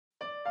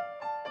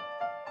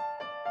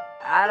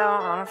I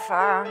don't wanna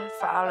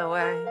fall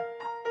away.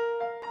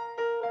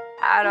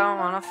 I don't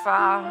wanna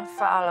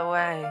fall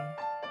away.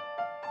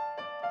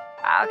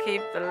 I'll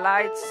keep the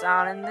lights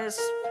on in this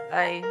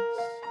place,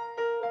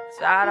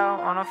 'cause I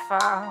don't wanna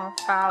fall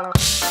away.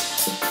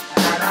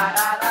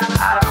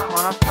 I don't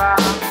wanna fall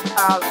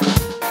away.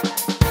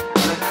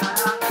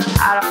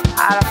 I don't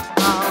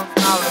wanna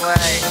fall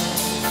away.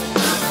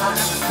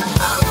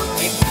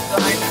 Keep the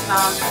lights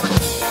on in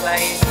this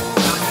place,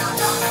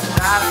 'cause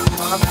I don't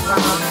wanna fall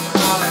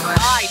away.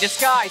 I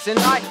disguise and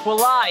I will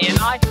lie, and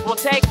I will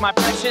take my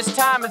precious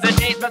time as the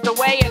days melt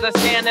away, as I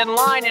stand in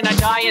line and I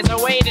die as I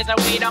wait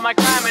on my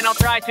crime, and I'll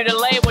try to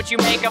delay what you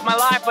make of my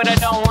life, but I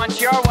don't want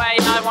your way,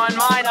 I want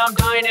mine. I'm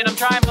dying and I'm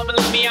trying, but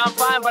believe me I'm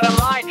fine, but I'm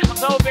lying. I'm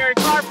so very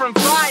far from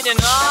pride, and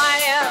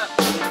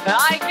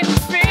I can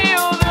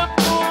feel the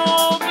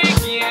pool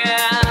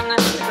begin,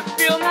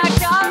 feel my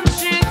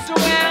conscience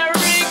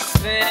wearing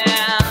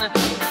thin,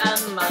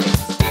 and my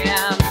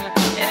skin,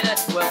 it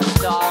will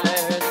start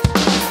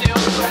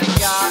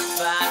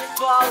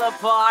fall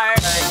apart.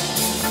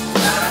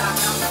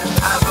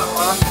 I don't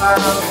wanna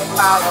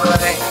fall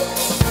away.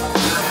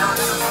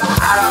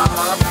 I don't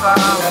wanna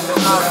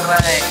fall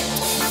away.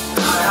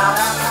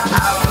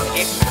 I will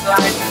keep the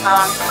lights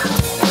on the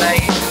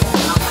place.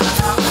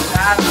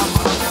 I don't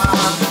wanna fall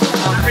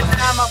away. Every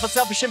time off a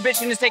selfish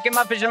ambition is taking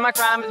my vision, my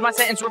crime is my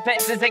sentence,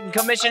 repentance is taking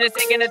commission, it's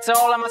taking a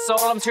toll on my soul,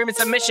 I'm screaming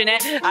submission,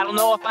 and I don't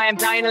know if I am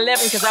dying or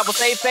living, cause I will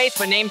save face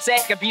for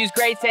namesake, abuse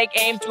grace, take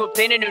aim to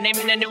obtain a new name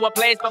in a newer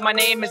place, but my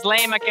name is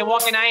lame, I can't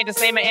walk and I ain't the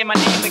same, and my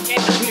name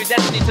became new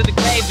destiny to the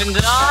grave, and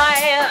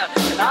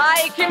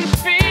I can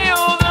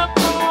feel the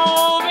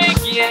pool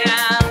begin,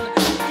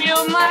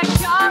 feel my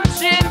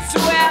conscience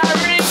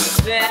wearing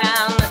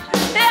thin,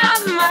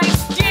 and my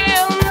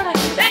skin,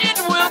 it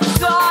will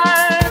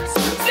start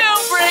to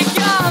break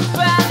up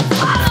and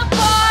fall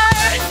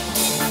apart.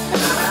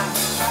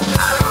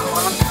 I don't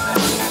wanna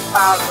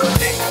fall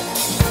away.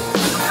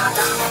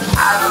 I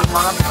don't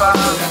wanna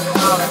fall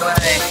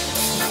away.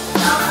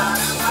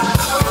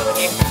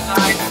 Keep the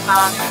lights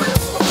on the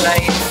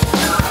place.